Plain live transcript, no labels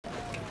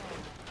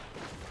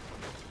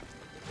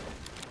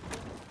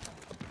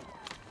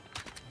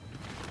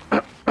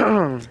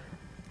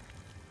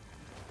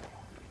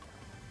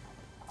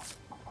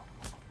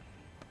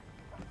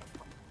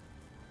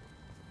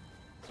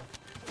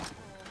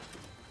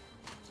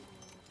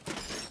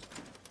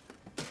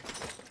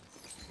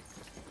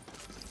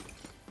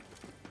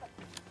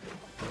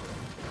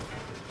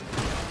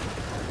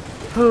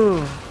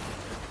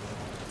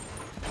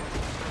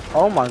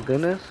Oh my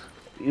goodness.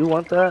 You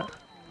want that?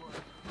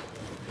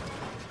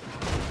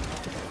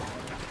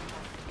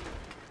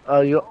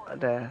 Oh, you.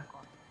 Damn.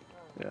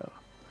 Yeah.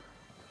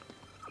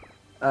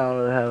 I don't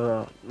really have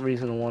a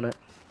reason to want it.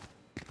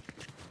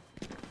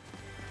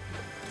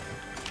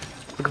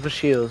 Looking for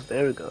shields.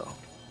 There we go.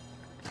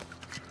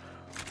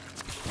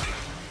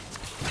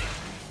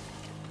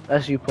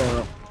 That's you pulling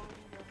up.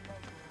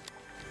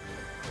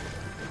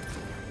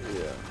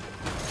 Yeah.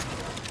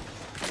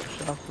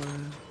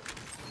 Shotgun.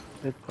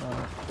 Big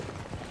pot.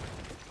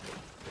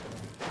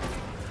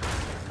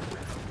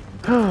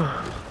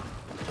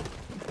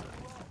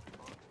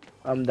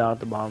 I'm down at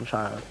the bottom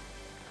trying to.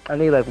 I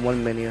need like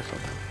 1 mini or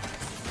something.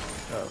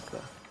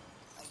 Okay.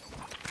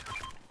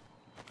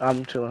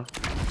 I'm chilling.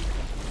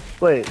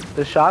 Wait,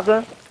 the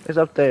shotgun is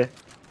up there.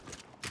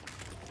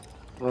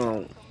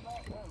 Um.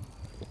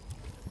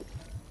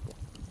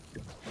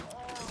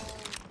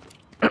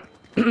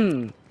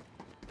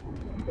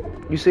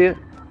 You see it?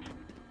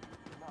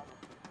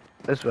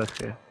 It's back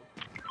here.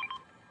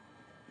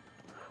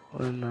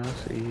 When I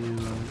see you,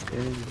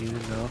 again, you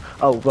know.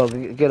 Oh, bro,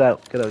 get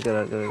out, get out, get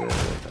out, get out, get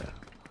out, get out.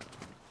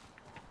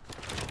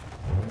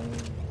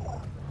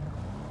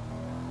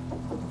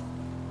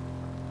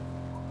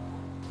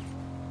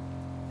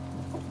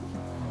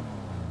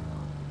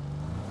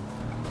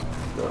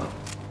 Go.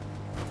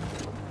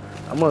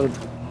 I'm gonna.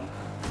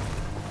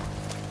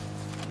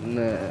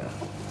 Nah.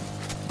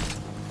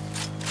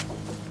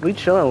 We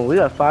chilling. We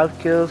got 5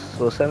 kills,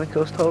 so 7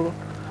 kills total.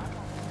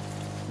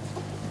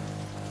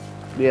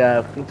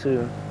 Yeah, me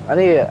too. I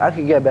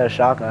could get a better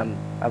shotgun.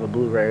 I have a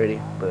blue rarity,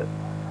 but.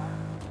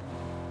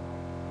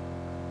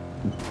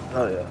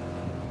 Oh yeah.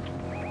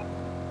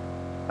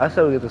 I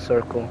said we get the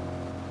circle.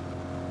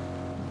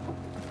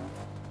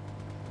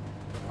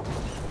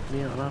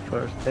 Me on my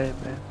first day,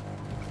 man.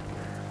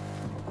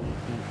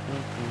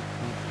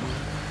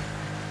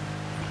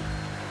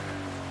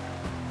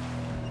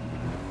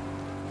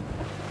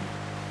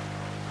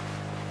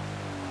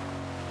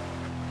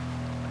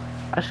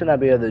 I should not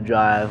be able to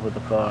drive with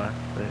the car,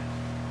 but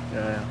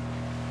yeah.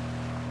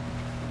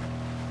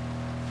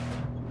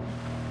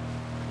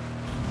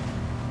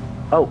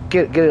 Oh,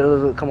 get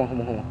it, come on,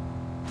 come on, come on.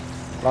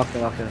 Lock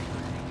in, lock in.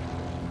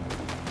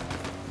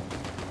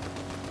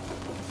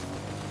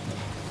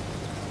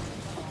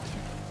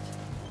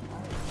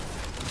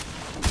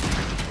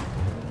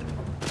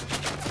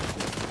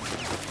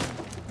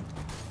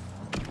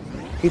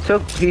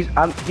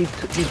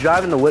 He's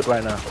driving the whip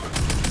right now.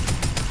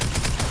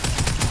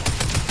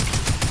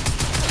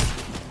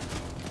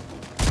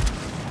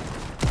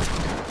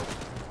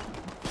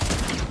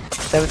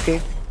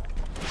 $17.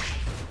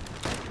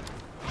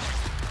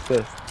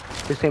 Good.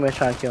 His teammate's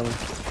trying to kill me.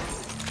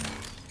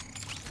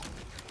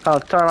 Oh,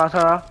 turn around,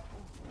 turn around.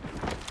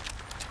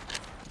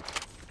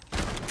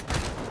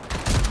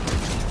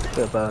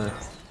 Good, buddy.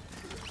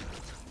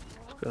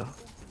 Let's go.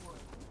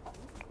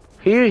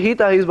 He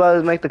thought he was about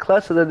to make the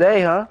clutch of the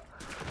day, huh?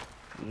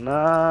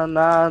 Nah,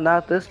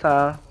 not this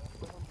time.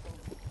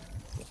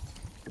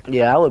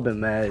 Yeah, I would've been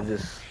mad.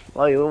 Just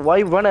why you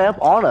running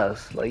up on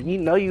us? Like you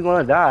know you're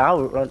gonna die. I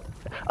would run.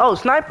 Oh,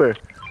 sniper!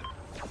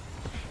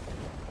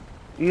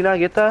 You not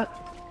get that?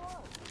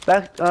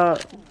 Back,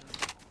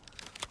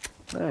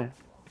 man.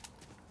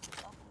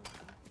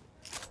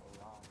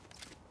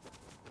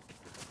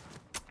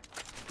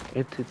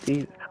 Into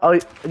deep. Oh,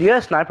 do you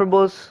have sniper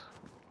bullets?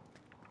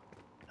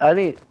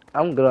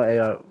 I'm good on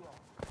AR,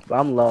 but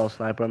I'm low on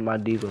sniper. My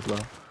D was low.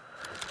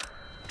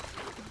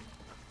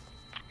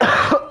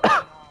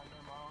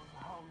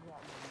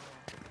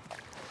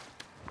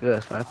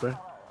 Good sniper.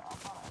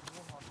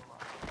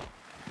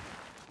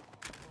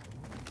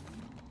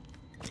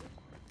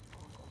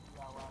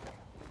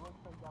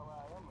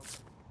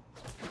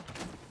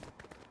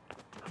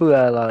 Who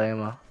got a lot of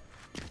ammo?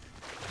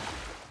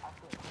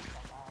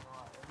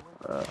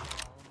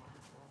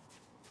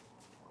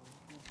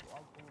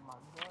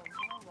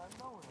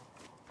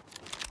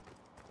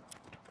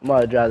 I'm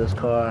gonna drive this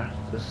car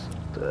just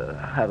to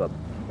have a.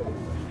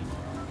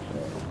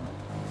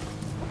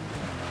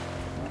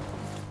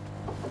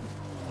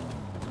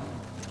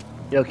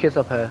 Yo, kids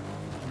up here.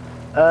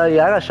 Yeah, I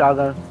got a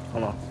shotgun.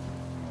 Hold on.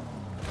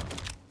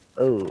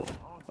 Oh,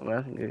 I mean,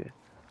 I can get you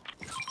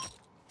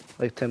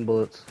like 10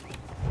 bullets.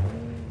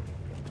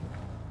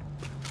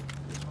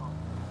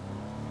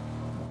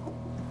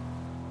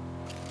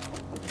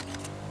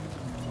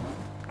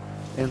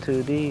 In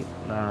too deep,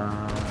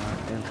 nah,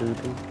 in too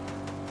deep.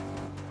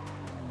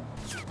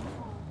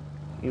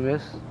 You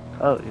miss?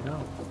 Oh, you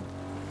don't.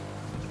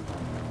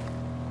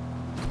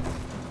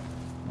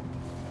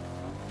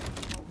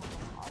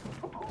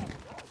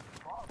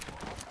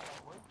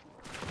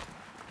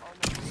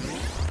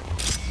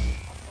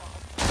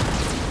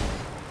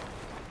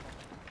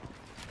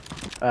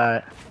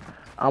 Alright,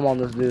 I'm on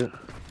this dude.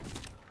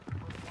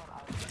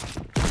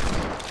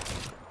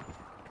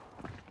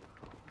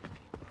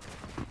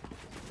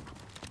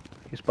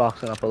 He's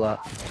boxing up a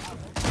lot.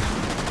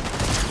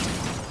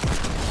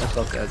 That's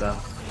okay, though.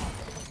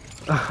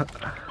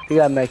 He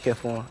got a med kit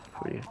for him.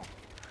 For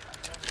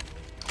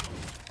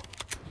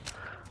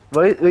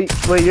Wait,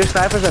 your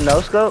sniper's a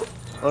no scope?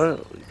 Or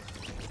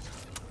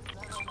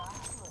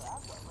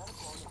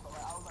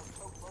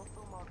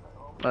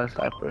not a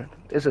sniper?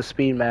 It's a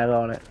speed mag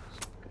on it.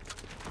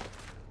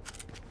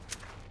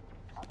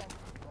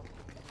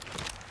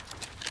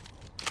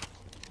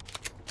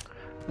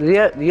 Do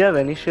you have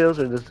any shields,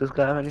 or does this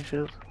guy have any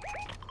shields?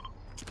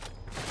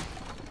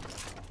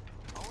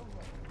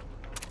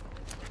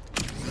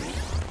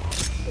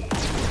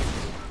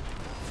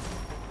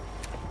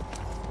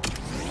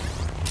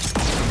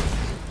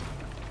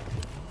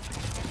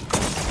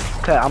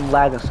 Okay, I'm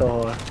lagging so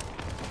hard.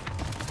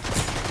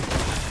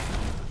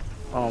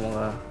 Oh my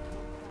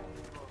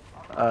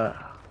god.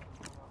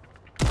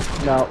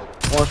 No,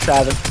 one's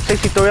Travis.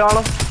 63 on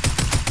him.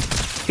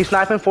 He's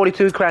sniping.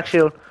 42 crack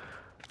shield.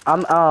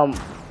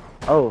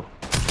 Oh.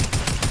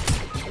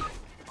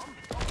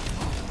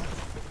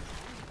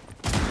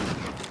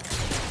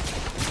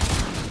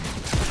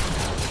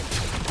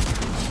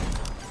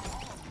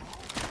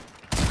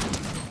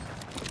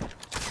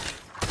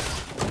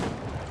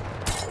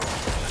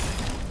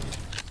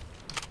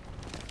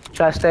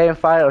 Should I stay and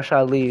fight or should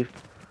I leave?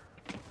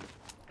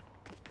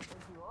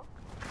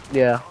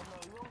 Yeah.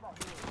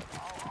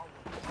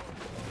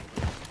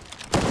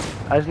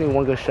 I just need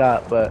one good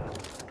shot, but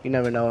you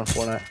never know in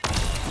Fortnite.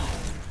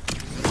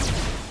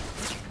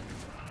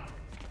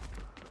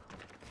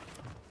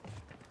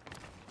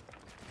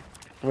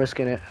 I'm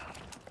risking it.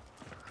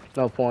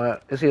 No point.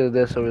 It's either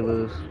this or we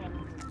lose.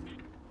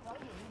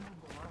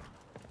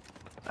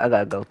 I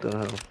gotta go through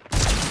him.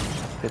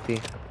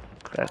 50.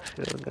 Crack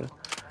shield again.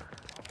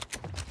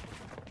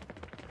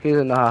 He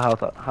doesn't know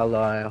how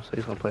low I am, so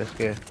he's gonna play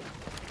scared.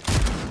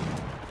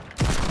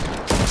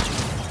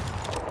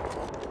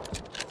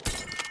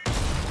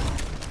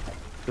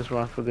 Just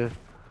run for good.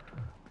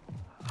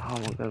 Oh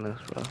my goodness,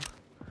 bro.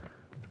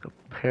 Like a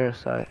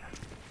parasite.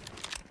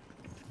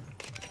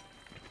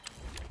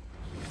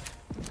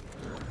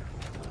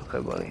 Okay,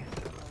 buddy.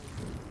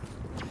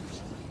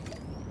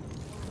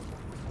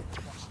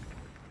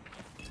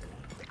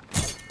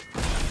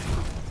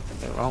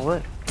 Okay, wrong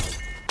way.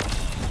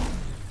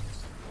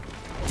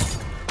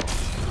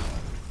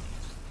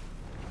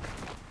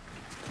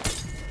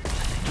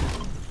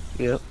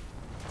 Yep.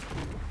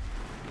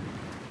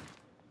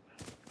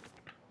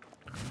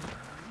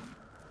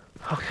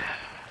 Okay.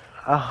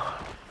 Oh.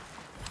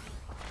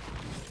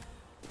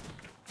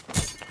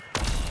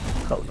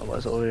 Hope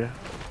nobody's over here.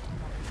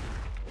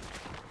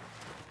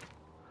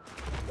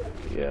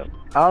 Yep.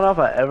 I don't know if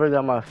I ever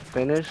got my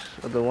finish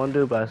of the one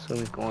dude, but I assume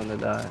he's going to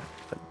die.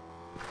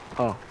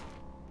 Oh.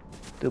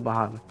 Dude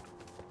behind me.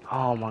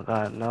 Oh my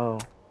god, no.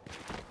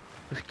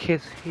 This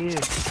kid's here.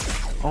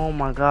 Oh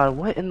my god,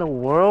 what in the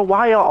world?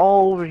 Why y'all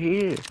all over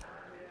here?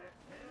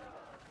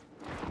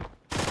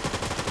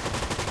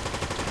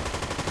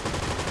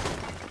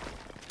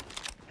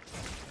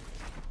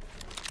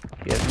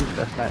 Yeah, use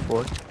that snipe,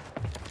 boy.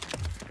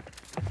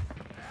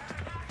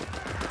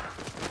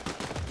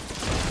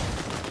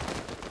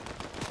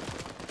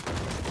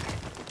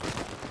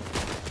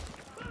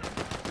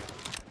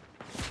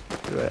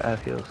 You're right, I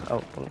feel.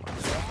 Oh, oh.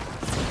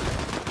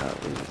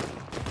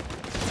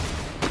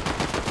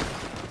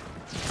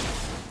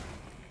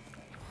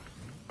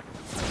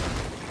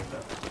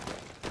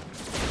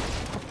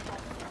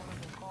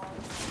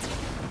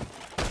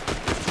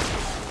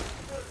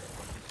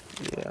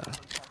 Yeah.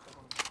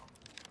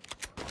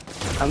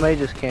 I may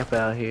just camp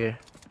out here.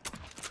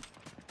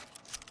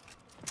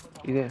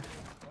 You didn't?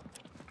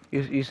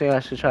 You think I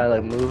should try to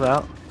like move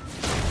out?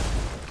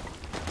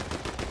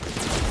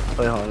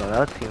 Wait, hold on,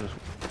 that team's.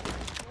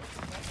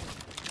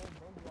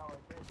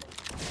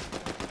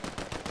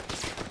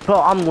 Bro,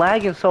 I'm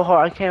lagging so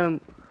hard I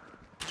can't.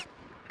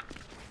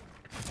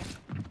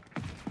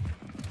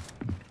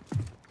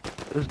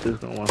 This dude's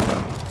gonna want to.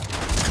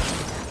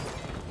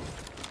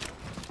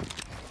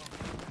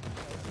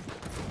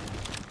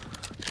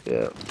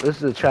 Yeah, this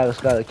is the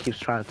Travis guy that keeps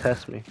trying to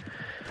test me.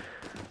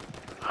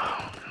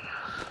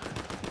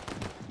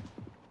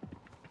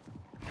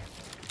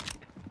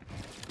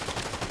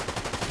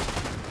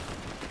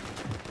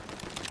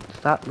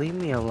 Stop, leave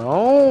me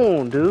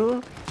alone,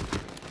 dude.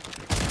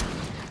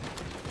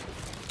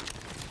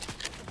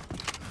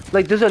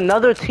 Like, there's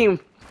another team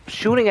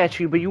shooting at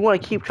you, but you want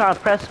to keep trying to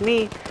press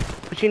me,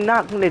 but you're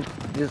not gonna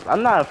just.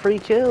 I'm not a free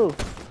kill.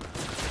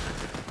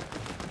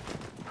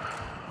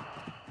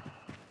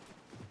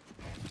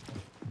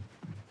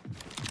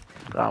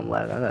 God, I'm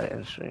lagging. I gotta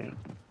end stream.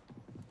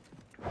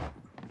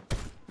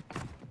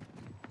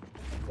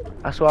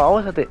 I swear, I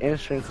always have to end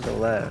stream because of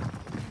lag.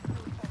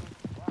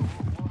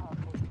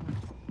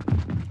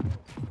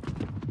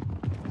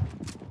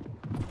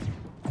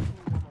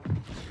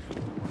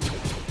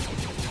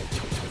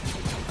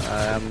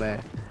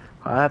 Man.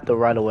 I have to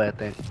right away, I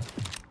think.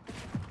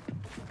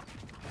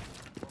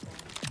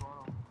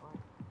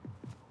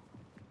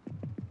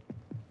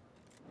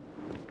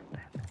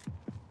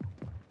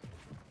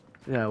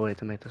 You gotta wait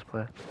to make this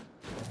play.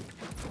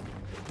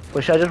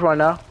 Wait, should I just run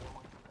now?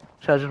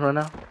 Should I just run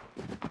now?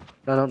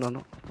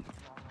 No.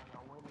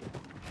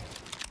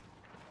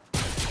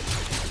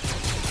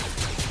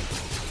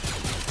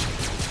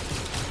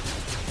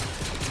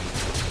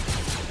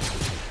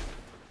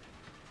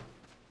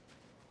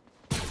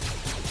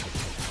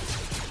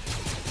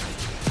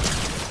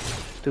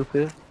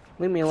 Stupid.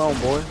 Leave me alone,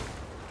 boy.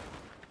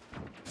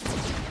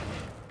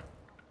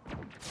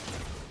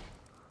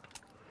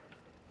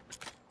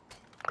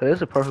 Cause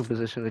it's a perfect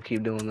position to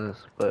keep doing this,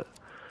 but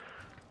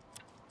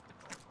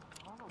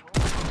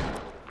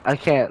I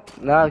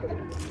can't. Now.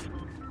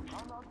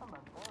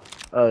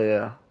 Oh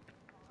yeah.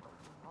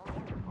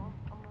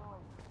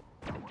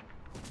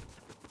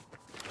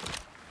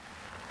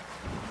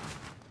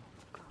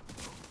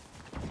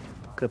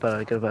 Get up out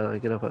of it, get up out of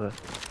it, get up out of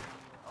it.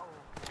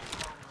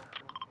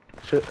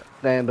 Shoot,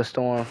 damn, but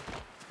storm.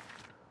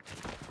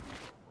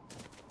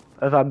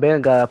 If I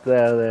been got up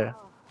there,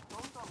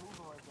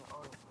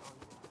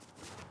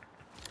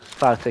 it's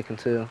probably taken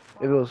too.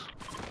 If it was.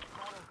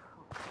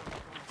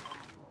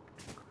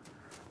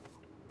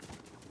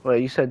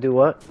 Wait, you said do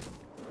what?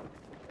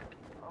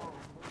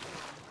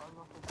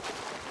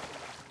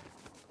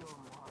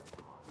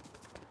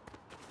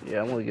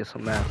 Yeah, I'm gonna get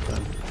some math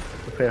done.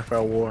 Prepare for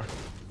our war.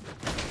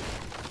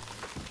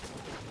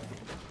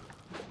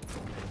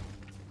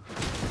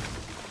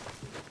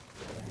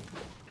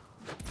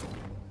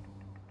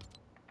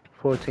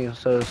 $14,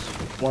 so it's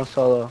one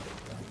solo.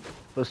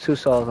 It was 2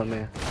 solos on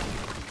me.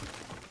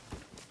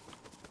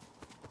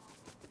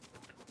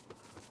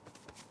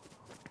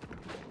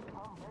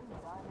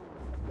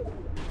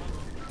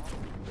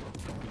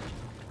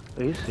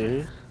 Are you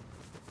serious?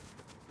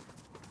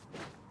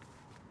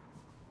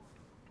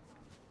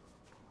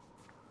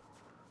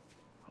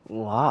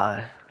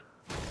 Why?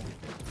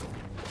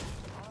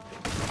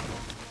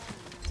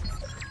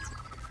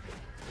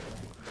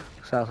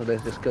 Sounds like they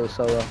just go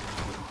solo.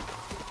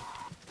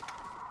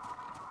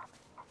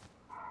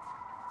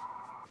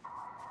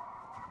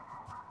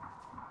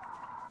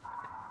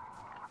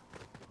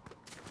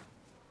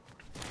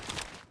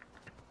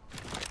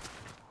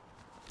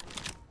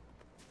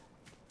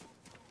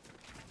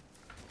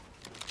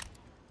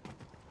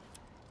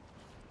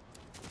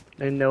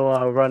 They know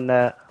I'll run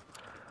that.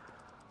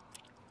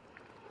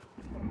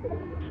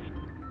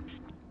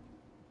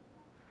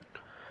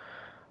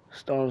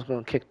 Storm's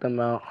gonna kick them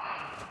out.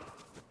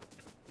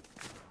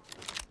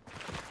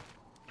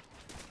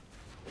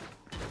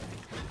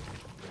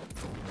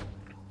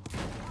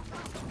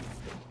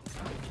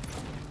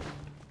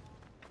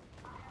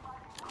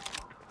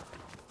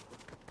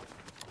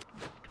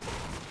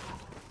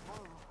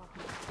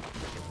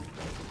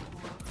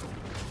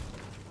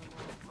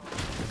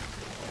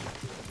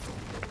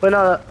 Wait,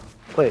 no,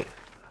 wait.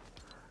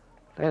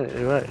 Damn it,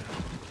 you're right.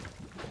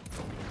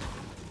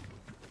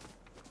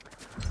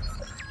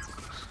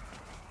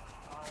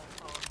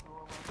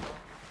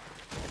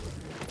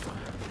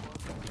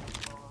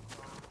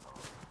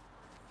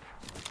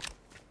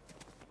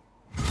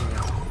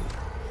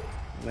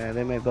 Man,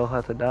 they may both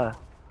have to die.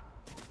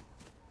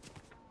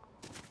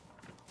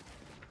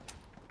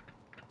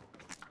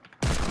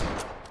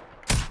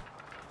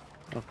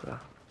 Okay.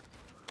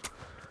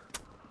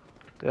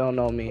 They don't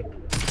know me.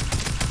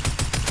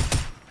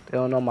 They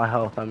don't know my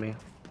health, I mean.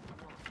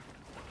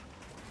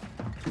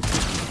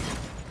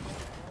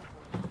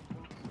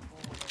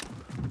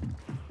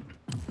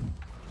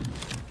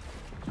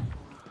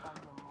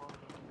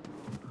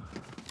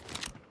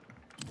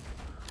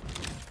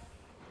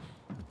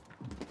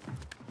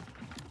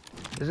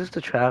 Is this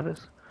the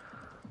Travis?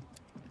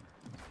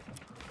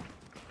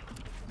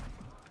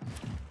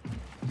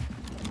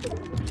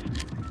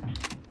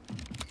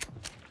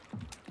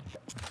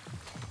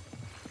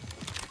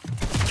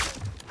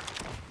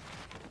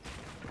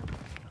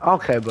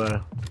 Okay,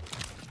 bro.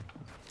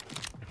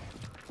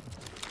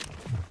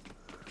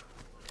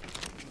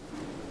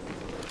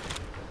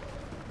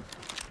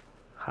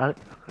 How?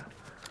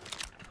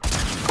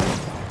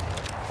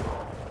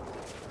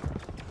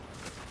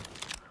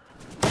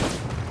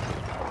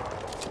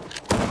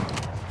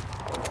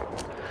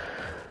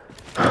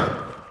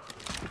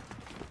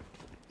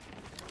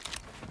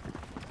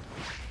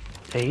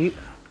 Eight.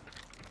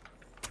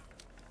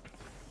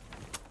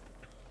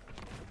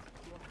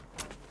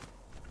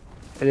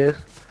 It is.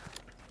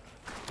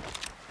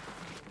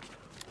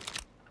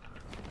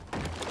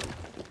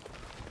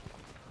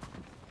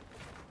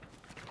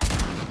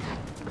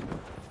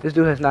 This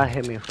dude has not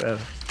hit me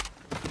forever.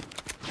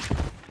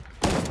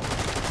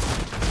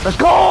 Let's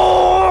go!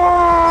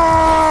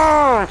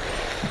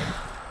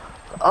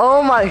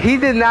 Oh my, he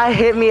did not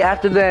hit me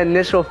after the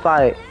initial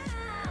fight.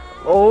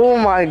 Oh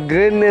my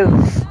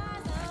goodness.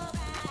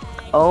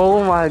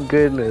 Oh my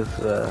goodness.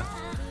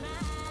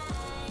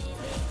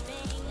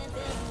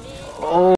 Oh.